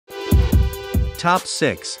Top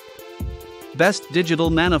 6 Best Digital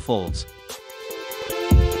Manifolds.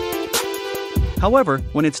 However,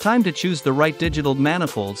 when it's time to choose the right digital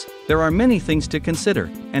manifolds, there are many things to consider,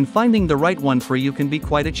 and finding the right one for you can be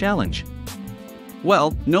quite a challenge.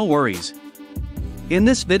 Well, no worries. In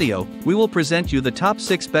this video, we will present you the top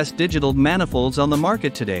 6 best digital manifolds on the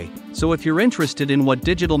market today, so if you're interested in what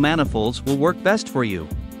digital manifolds will work best for you,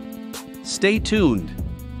 stay tuned.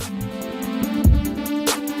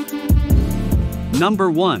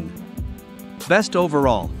 Number 1. Best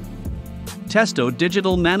Overall Testo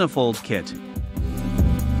Digital Manifold Kit.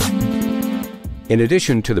 In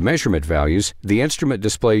addition to the measurement values, the instrument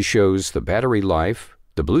display shows the battery life,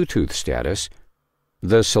 the Bluetooth status,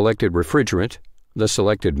 the selected refrigerant, the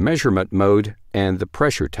selected measurement mode, and the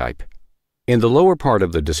pressure type. In the lower part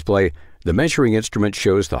of the display, the measuring instrument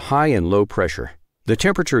shows the high and low pressure. The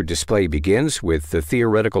temperature display begins with the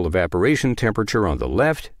theoretical evaporation temperature on the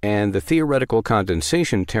left and the theoretical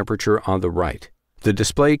condensation temperature on the right. The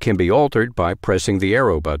display can be altered by pressing the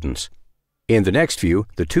arrow buttons. In the next view,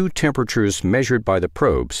 the two temperatures measured by the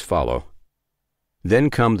probes follow.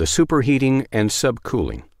 Then come the superheating and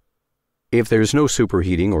subcooling. If there's no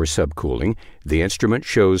superheating or subcooling, the instrument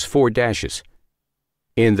shows 4 dashes.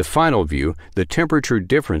 In the final view, the temperature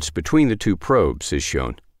difference between the two probes is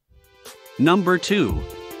shown. Number 2.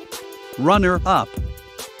 Runner-up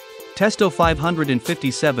Testo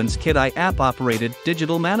 557's Kit-I app-operated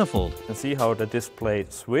digital manifold. You can see how the display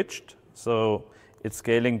switched, so it's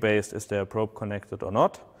scaling based, is there a probe connected or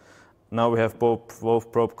not. Now we have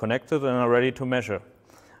both probe connected and are ready to measure.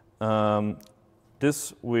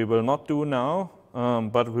 This we will not do now,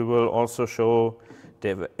 but we will also show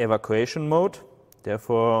the evacuation mode.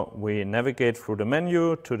 Therefore, we navigate through the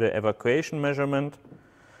menu to the evacuation measurement.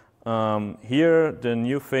 Here, the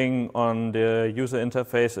new thing on the user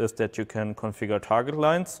interface is that you can configure target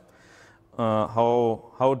lines.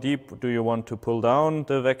 How deep do you want to pull down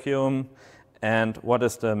the vacuum, and what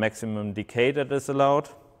is the maximum decay that is allowed.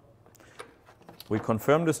 We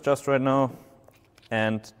confirm this just right now,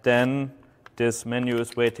 and then this menu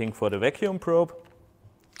is waiting for the vacuum probe,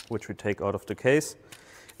 which we take out of the case.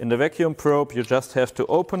 In the vacuum probe, you just have to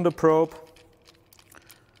open the probe,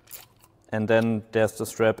 and then there's the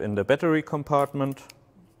strap in the battery compartment.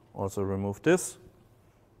 Also remove this.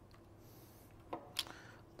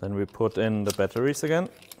 Then we put in the batteries again.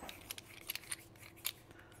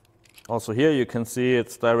 Also here you can see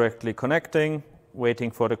it's directly connecting,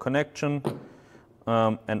 waiting for the connection,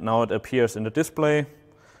 and now it appears in the display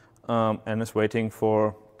and is waiting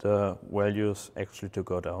for the values actually to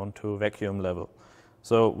go down to vacuum level.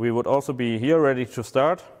 So we would also be here ready to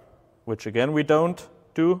start, which again we don't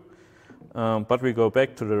do, but we go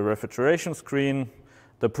back to the refrigeration screen.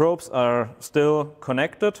 The probes are still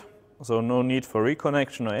connected, so no need for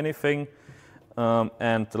reconnection or anything.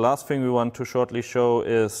 And the last thing we want to shortly show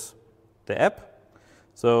is the app.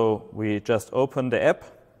 So we just open the app,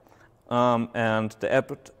 and the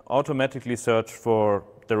app automatically searches for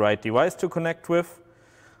the right device to connect with,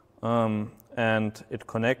 and it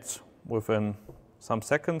connects within some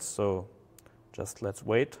seconds, so just let's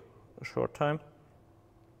wait a short time.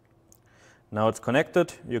 Now it's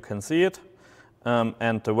connected, you can see it,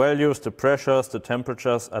 and the values, the pressures, the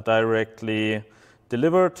temperatures are directly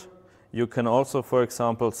delivered. You can also, for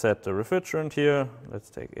example, set the refrigerant here.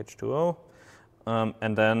 Let's take H2O.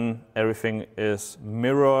 And then everything is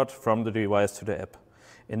mirrored from the device to the app.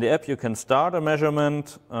 In the app, you can start a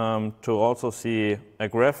measurement to also see a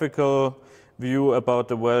graphical view about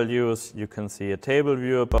the values. You can see a table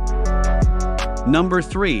view about. Number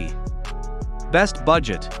 3. Best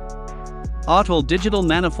Budget Autel Digital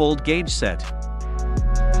Manifold Gauge Set.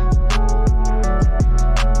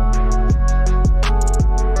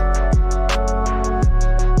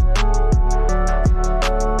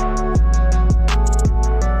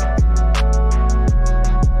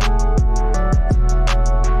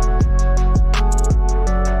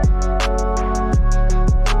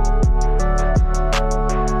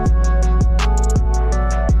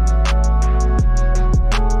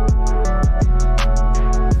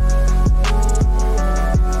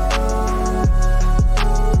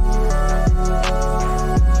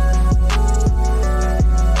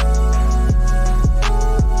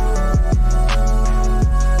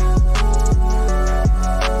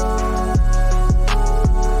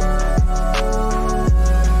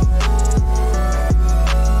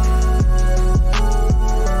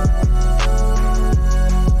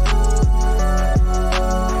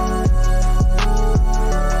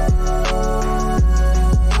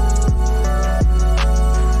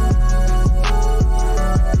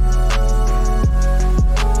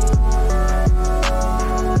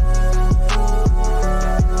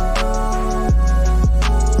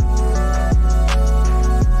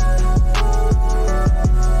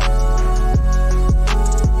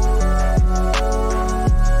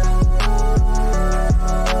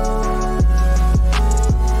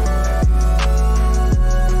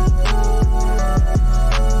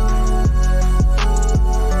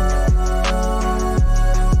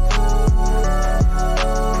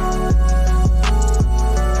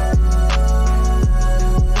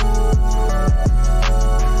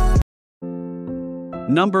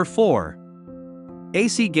 Number 4.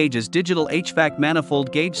 AC Gauges Digital HVAC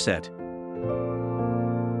Manifold Gauge Set.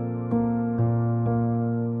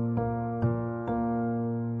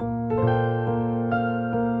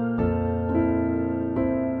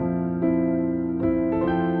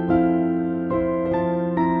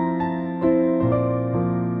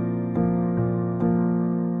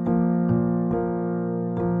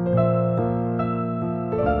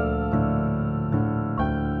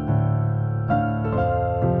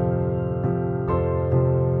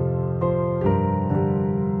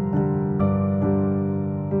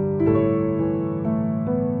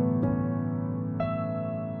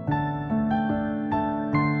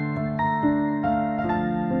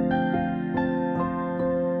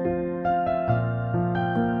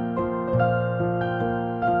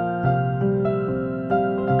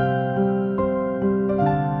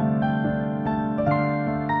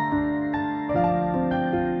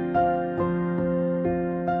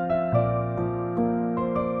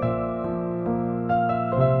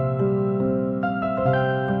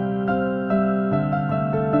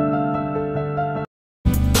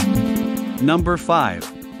 Number 5.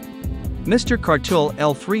 Mr. Cartul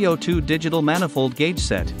L302 Digital Manifold Gauge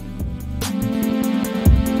Set.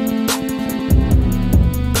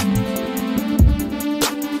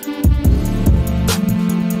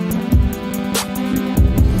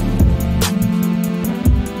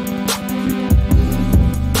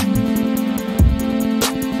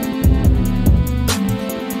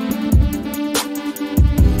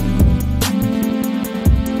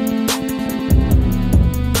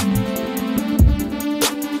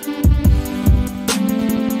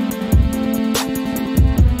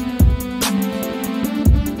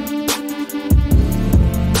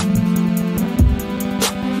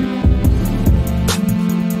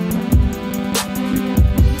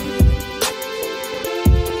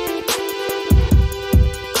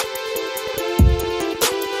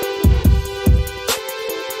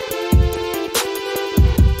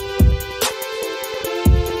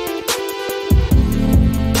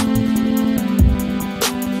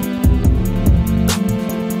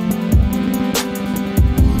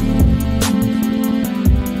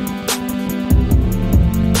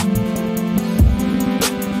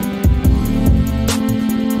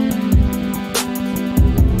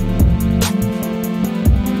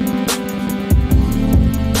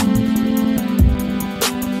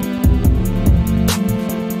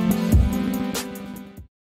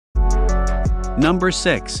 Number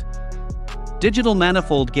 6. Digital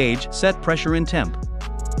Manifold Gauge Set Pressure and Temp.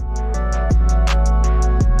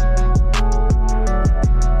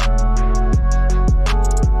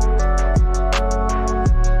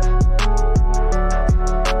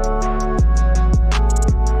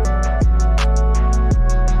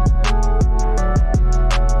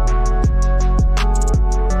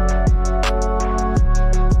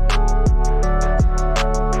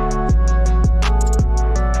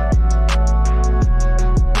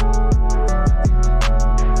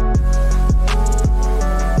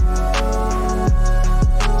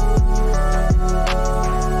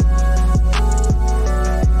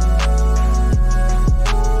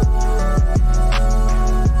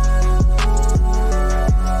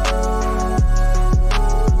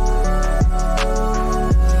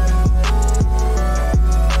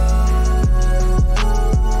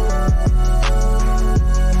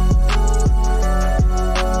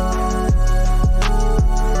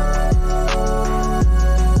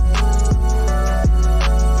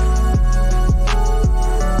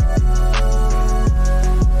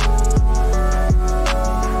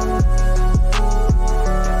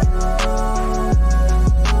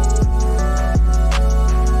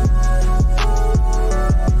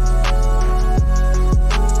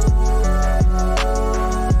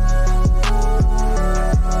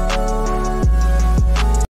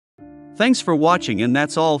 Thanks for watching, and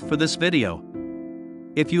that's all for this video.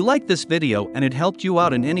 If you liked this video and it helped you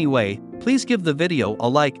out in any way, please give the video a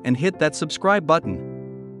like and hit that subscribe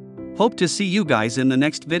button. Hope to see you guys in the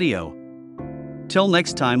next video. Till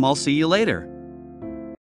next time, I'll see you later.